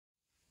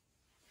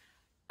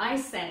I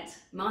set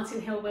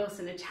Martin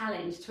Hill-Wilson a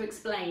challenge to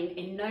explain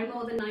in no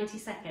more than 90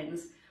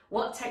 seconds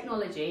what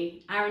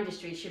technology our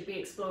industry should be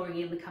exploring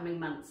in the coming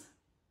months.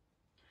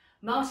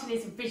 Martin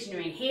is a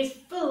visionary. He is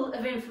full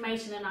of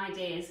information and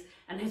ideas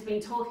and has been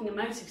talking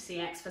Emotive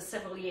CX for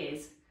several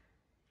years.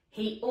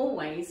 He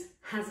always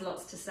has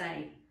lots to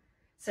say,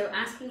 so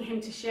asking him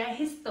to share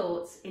his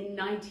thoughts in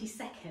 90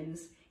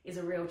 seconds is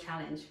a real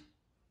challenge.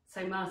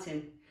 So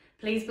Martin,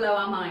 please blow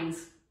our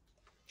minds.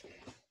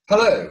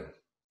 Hello.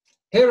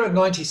 Here are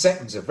 90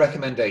 seconds of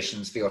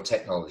recommendations for your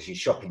technology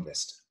shopping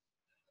list.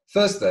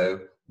 First though,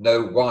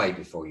 know why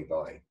before you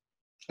buy.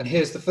 And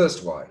here's the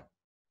first why.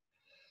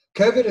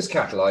 COVID has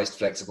catalysed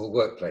flexible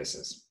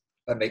workplaces,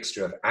 a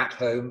mixture of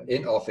at-home,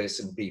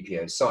 in-office and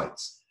BPO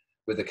sites,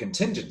 with a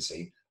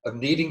contingency of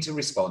needing to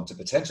respond to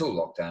potential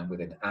lockdown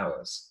within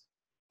hours.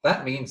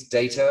 That means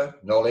data,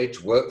 knowledge,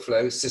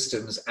 workflow,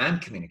 systems and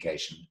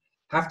communication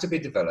have to be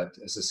developed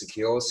as a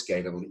secure,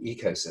 scalable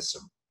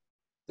ecosystem.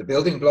 The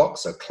building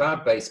blocks are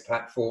cloud-based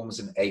platforms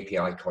and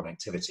API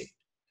connectivity.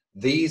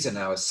 These are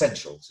now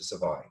essential to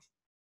survive.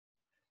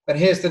 And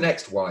here's the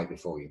next why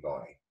before you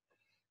buy.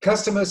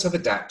 Customers have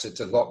adapted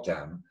to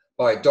lockdown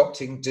by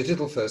adopting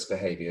digital-first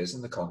behaviors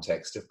in the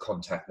context of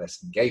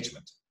contactless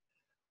engagement.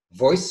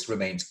 Voice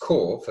remains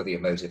core for the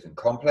emotive and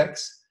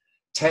complex.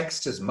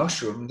 Text has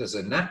mushroomed as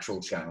a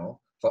natural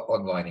channel for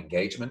online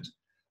engagement,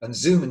 and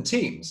Zoom and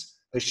Teams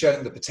has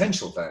shown the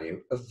potential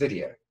value of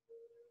video.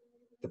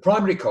 The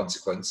primary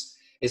consequence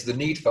is the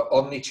need for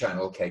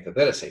omni-channel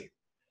capability,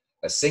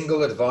 a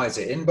single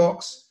advisor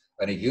inbox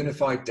and a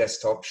unified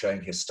desktop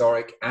showing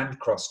historic and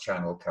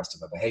cross-channel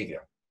customer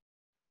behavior.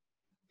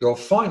 Your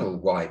final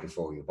why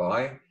before you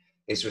buy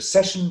is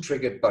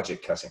recession-triggered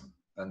budget cutting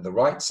and the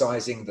right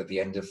sizing that the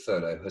end of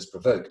furlough has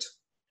provoked.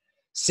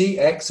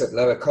 CX at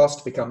lower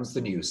cost becomes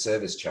the new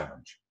service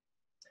challenge.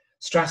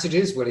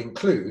 Strategies will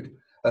include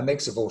a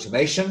mix of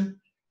automation,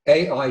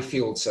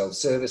 AI-fueled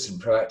self-service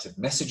and proactive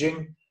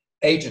messaging,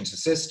 agent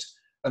assist,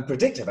 and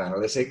predictive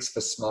analytics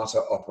for smarter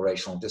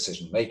operational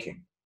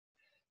decision-making.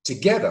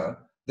 Together,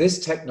 this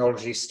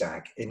technology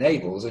stack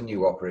enables a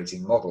new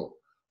operating model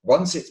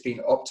once it's been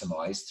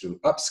optimized through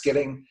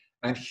upskilling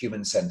and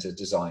human-centered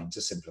design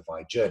to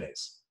simplify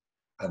journeys.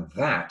 And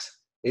that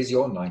is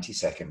your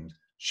 90-second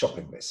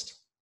shopping list.